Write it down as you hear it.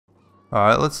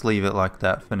Alright, let's leave it like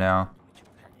that for now.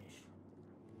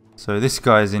 So this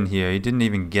guy's in here. He didn't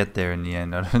even get there in the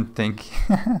end, I don't think.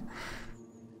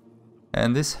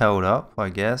 And this held up, I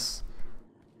guess.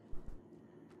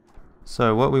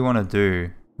 So what we want to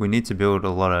do, we need to build a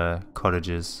lot of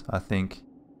cottages, I think.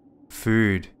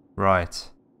 Food, right.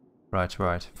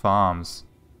 Right. Farms.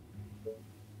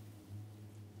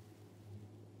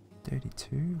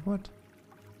 32? What?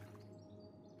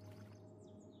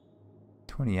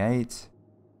 28.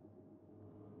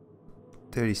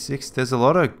 36. There's a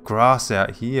lot of grass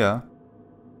out here.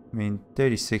 I mean,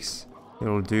 36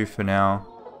 it'll do for now.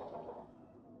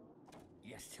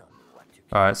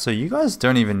 Alright, so you guys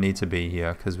don't even need to be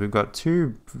here because we've got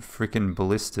 2 freaking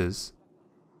ballistas.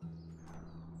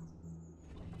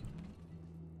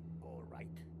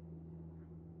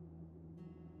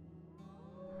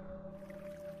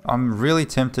 I'm really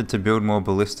tempted to build more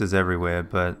ballistas everywhere,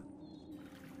 but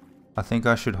I think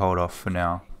I should hold off for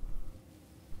now.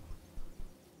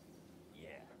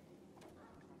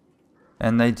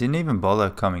 And they didn't even bother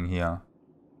coming here.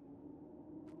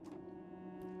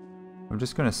 I'm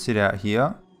just gonna sit out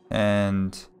here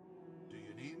and...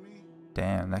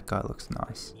 Damn, that guy looks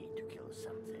nice.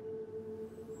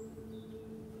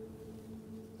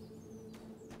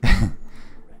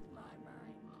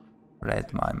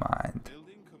 Read my mind.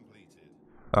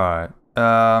 Alright,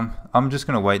 I'm just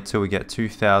gonna wait till we get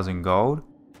 2,000 gold,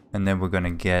 and then we're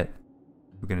gonna get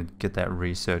that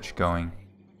research going.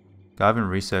 I haven't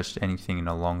researched anything in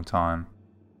a long time.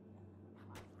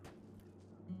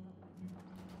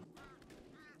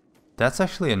 That's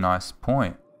actually a nice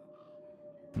point.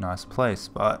 Nice place,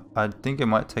 but I think it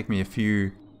might take me a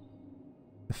few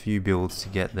builds to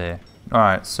get there.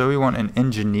 Alright, so we want an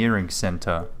engineering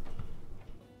center.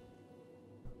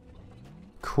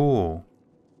 Cool.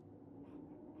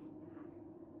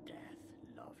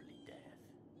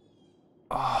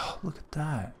 Oh, look at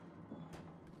that.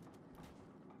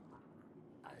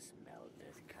 I smell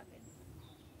this coming.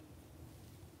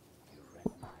 You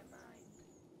read my mind.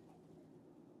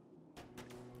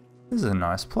 This is a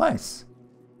nice place.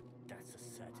 That's a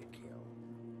certain kill.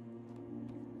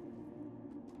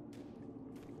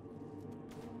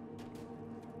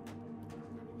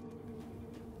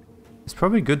 It's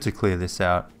probably good to clear this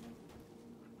out.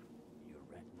 You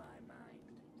read my mind.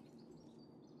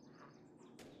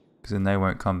 Because then they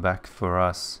won't come back for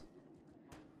us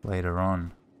later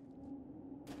on.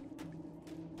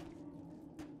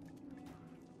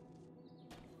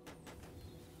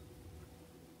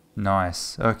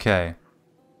 Nice, okay.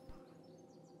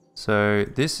 So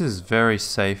this is very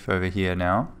safe over here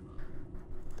now.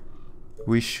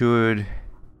 We should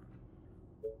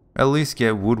at least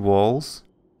get wood walls.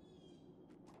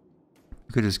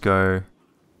 We could just go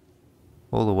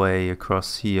all the way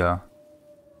across here.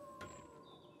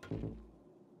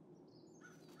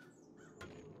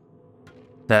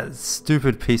 That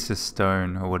stupid piece of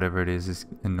stone or whatever it is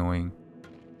annoying.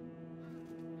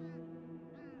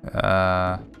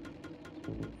 Ah,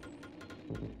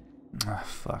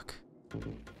 fuck.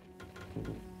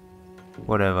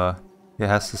 Whatever. It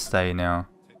has to stay now.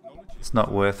 It's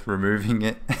not worth removing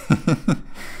it.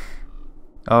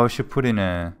 Oh, we should put in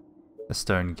a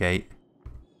stone gate.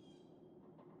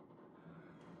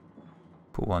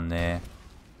 Put one there.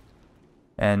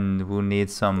 And we'll need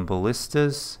some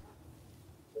ballistas.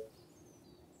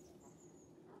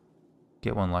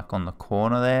 Get one like on the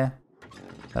corner there.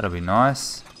 That'll be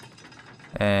nice.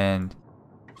 And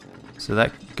so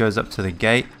that goes up to the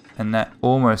gate, and that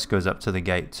almost goes up to the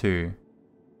gate too.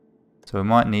 So we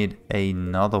might need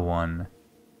another one.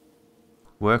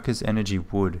 Workers energy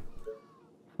wood.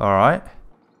 Alright.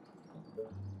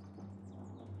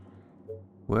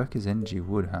 Workers energy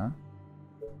wood, huh?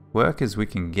 Workers we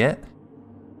can get.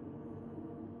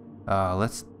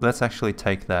 Let's actually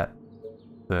take that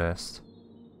first.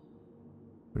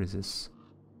 What is this?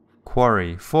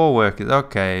 Quarry. 4 workers.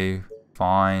 Okay,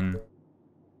 fine.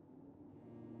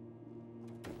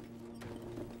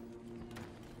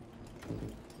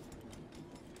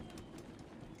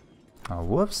 Oh,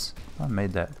 whoops. I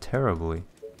made that terribly.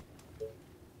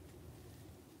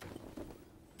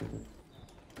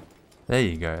 There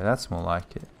you go. That's more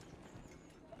like it.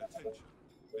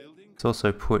 Let's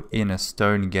also put in a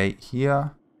stone gate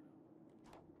here.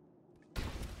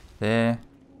 There.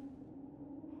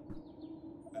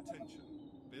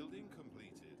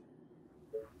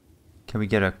 Can we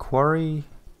get a quarry?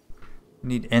 We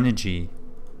need energy.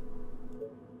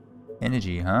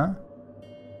 Energy, huh?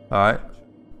 Alright.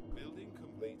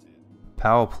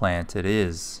 Power plant it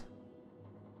is.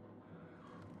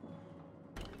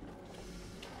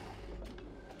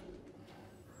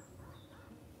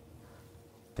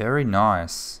 Very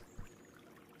nice.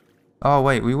 Oh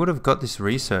wait, we would have got this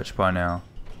research by now.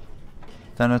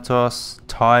 Thanatos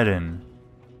Titan.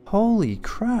 Holy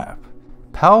crap.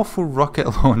 Powerful rocket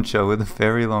launcher with a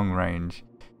very long range.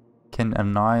 Can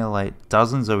annihilate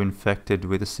dozens of infected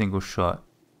with a single shot.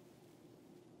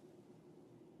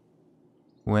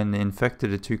 When the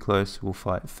infected are too close, we'll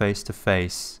fight face to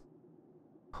face.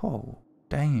 Oh,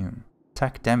 damn.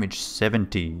 Attack damage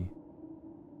 70.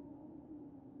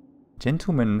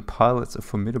 Gentleman pilots a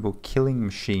formidable killing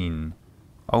machine.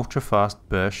 Ultra fast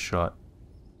burst shot.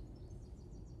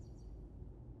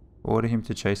 Order him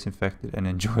to chase infected and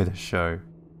enjoy the show.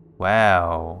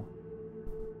 Wow.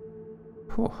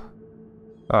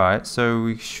 Alright, so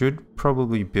we should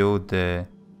probably build the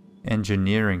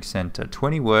engineering center.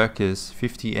 20 workers,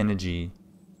 50 energy.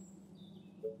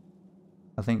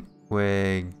 I think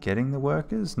we're getting the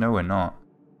workers? No, we're not.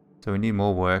 So we need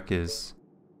more workers.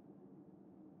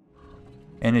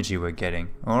 Energy we're getting.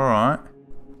 Alright.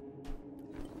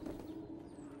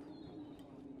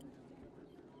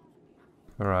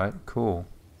 Alright, cool.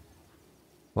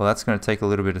 Well, that's going to take a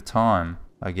little bit of time,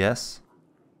 I guess,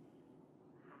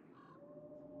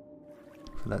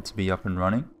 for that to be up and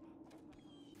running.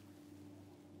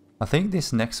 I think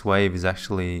this next wave is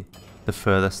actually the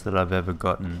furthest that I've ever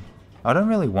gotten. I don't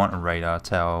really want a radar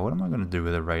tower. What am I going to do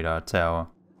with a radar tower?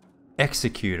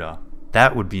 Executor.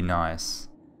 That would be nice.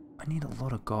 I need a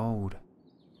lot of gold.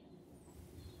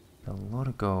 A lot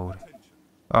of gold.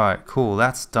 Alright, cool.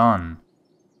 That's done.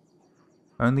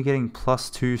 Only getting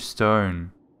 +2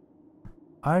 stone.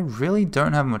 I really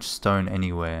don't have much stone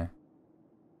anywhere.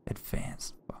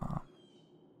 Advanced farm.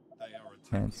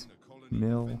 Advanced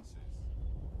mill.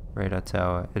 Radar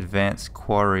tower. Advanced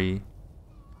quarry.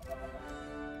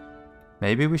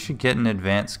 Maybe we should get an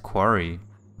advanced quarry.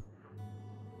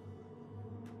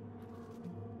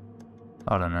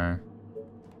 I don't know.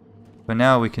 For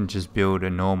now we can just build a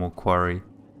normal quarry.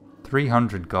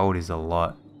 300 gold is a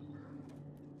lot.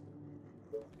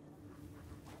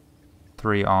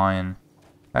 3 iron.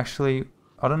 Actually,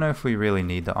 I don't know if we really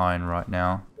need the iron right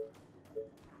now.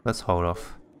 Let's hold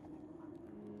off.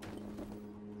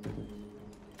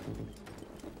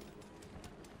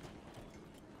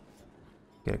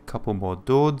 Get a couple more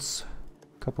dudes.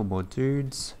 Couple more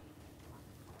dudes.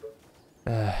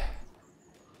 A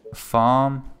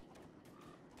farm.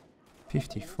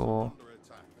 54.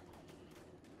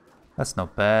 That's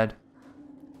not bad.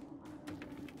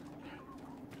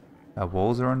 Our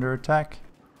walls are under attack.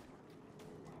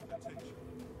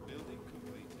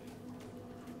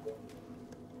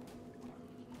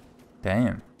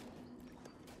 Damn.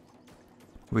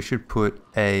 We should put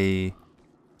a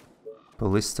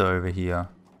ballista over here.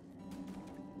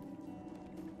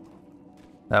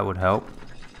 That would help.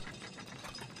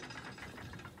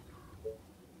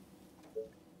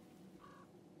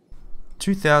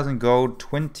 $2,000 gold,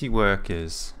 20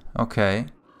 workers. Okay.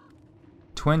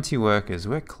 20 workers,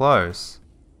 we're close.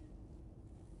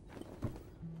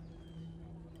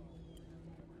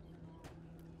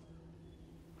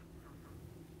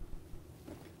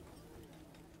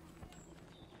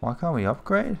 Why can't we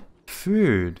upgrade?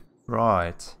 Food,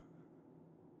 right.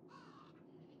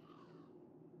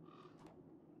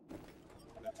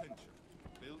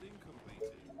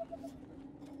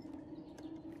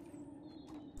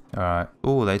 Alright.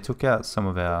 Oh, they took out some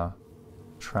of our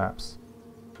traps.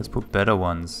 Let's put better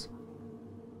ones.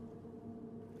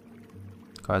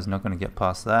 Guy's not going to get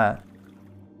past that.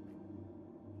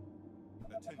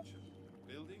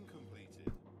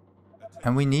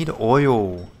 And we need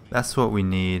oil. That's what we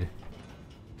need.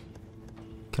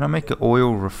 Can I make an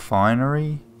oil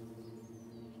refinery?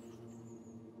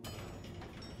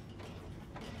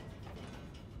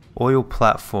 Oil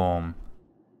platform.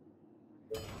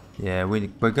 Yeah,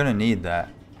 we're gonna need that.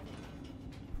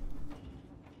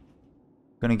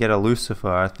 Gonna get a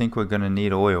Lucifer. I think we're gonna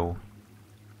need oil.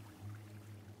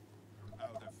 Our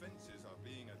defenses are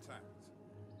being attacked.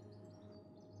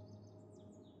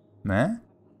 Man?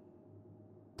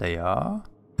 They are?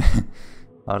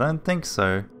 I don't think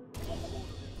so.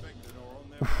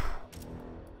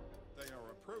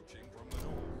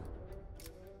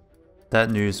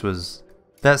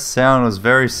 That sound was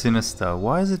very sinister.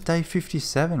 Why is it day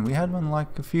 57? We had one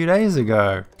like a few days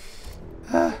ago.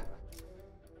 Ah.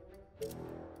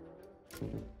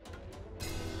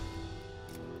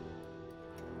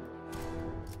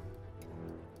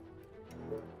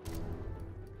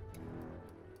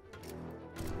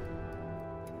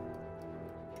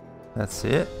 That's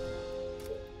it.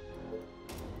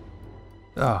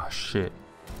 Oh shit.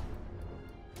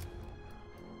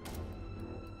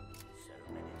 So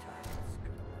many times,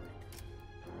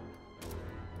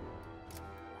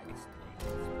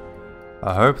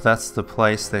 I hope that's the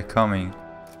place they're coming.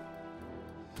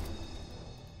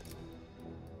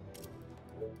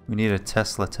 We need a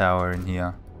Tesla tower in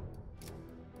here.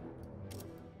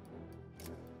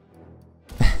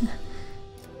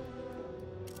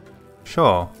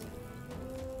 Sure.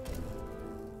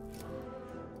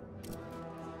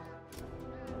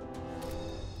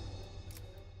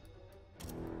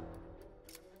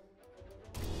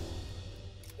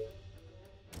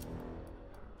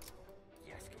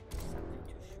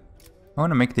 I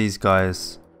want to make these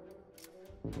guys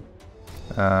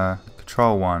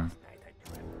control 1.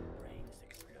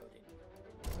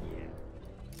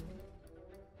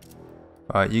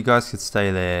 Alright, you guys could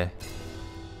stay there.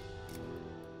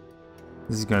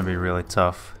 This is going to be really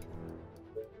tough.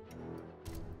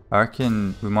 I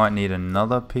reckon we might need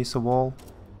another piece of wall.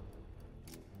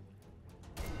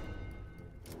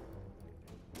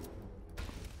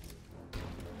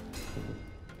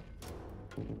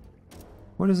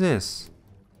 What is this?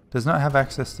 Does not have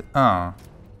access to... Oh.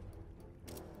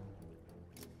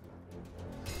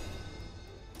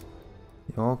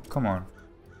 Oh, come on.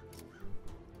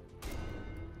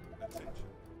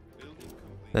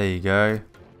 There you go.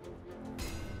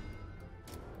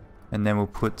 And then we'll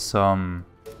put some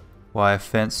wire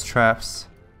fence traps.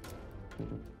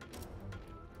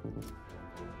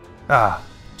 Ah,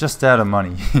 just out of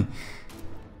money.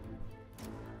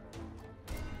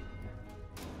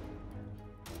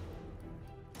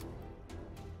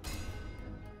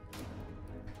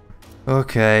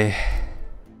 Okay.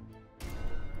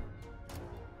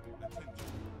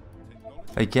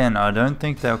 Again, I don't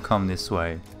think they'll come this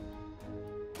way.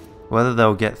 Whether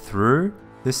they'll get through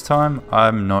this time,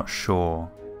 I'm not sure.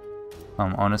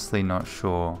 I'm honestly not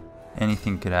sure.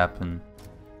 Anything could happen.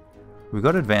 We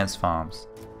got advanced farms.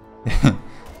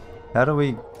 How do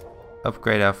we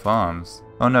upgrade our farms?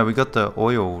 Oh no, we got the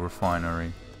oil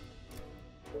refinery.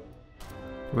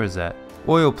 Where is that?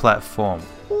 Oil platform.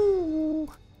 Ooh,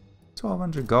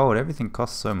 1200 gold. Everything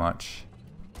costs so much.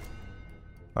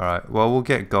 Alright, well we'll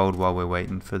get gold while we're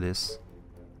waiting for this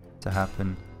to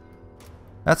happen.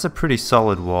 That's a pretty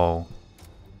solid wall.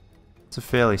 It's a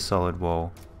fairly solid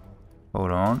wall.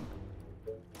 Hold on.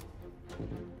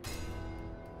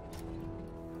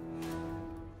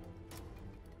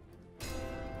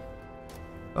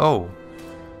 Oh.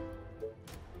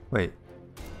 Wait.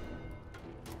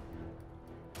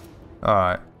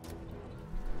 Alright.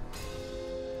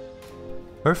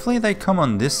 Hopefully they come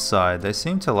on this side. They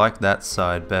seem to like that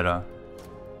side better.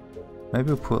 Maybe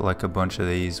we'll put like a bunch of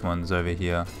these ones over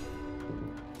here.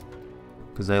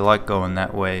 Because they like going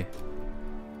that way.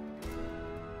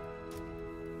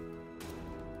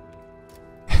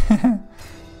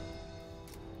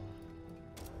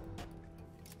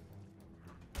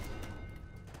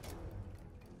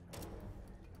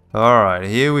 Alright,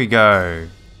 here we go.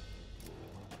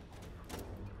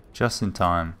 Just in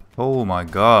time. Oh my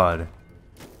god.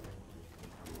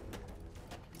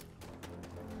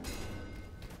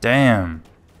 Damn.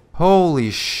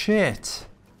 Holy shit.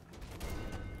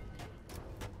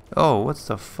 Oh, what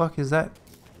the fuck is that?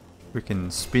 Freaking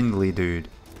spindly dude.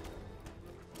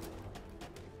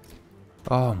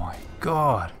 Oh my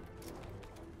god.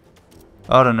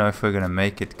 I don't know if we're gonna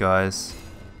make it, guys.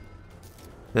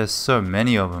 There's so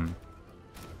many of them.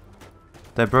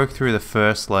 They broke through the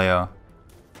first layer.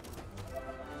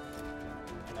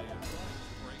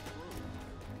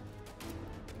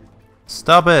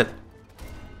 Stop it!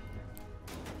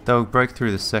 They'll break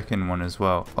through the second one as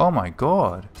well. Oh my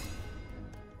god.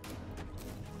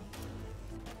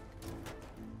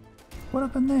 What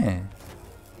happened there?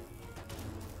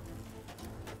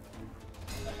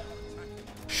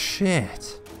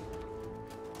 Shit.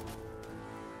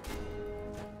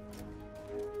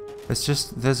 It's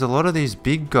just, there's a lot of these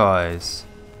big guys.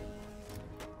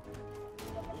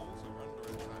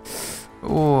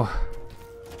 Oh.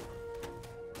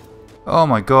 Oh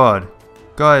my god.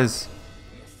 Guys.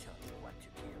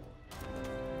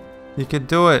 You could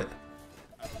do it.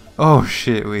 Oh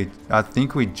shit, I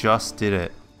think we just did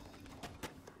it.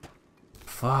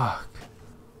 Fuck.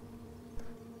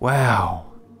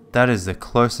 Wow. That is the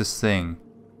closest thing.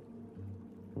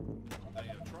 They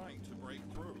are trying to break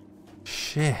through.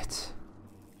 Shit.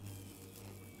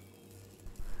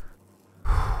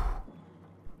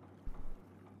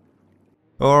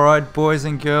 Alright boys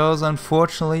and girls,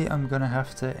 unfortunately I'm gonna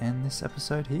have to end this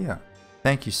episode here.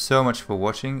 Thank you so much for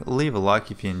watching. Leave a like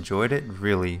if you enjoyed it. It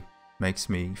really makes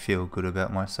me feel good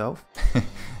about myself.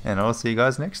 And I'll see you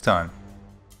guys next time.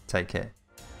 Take care.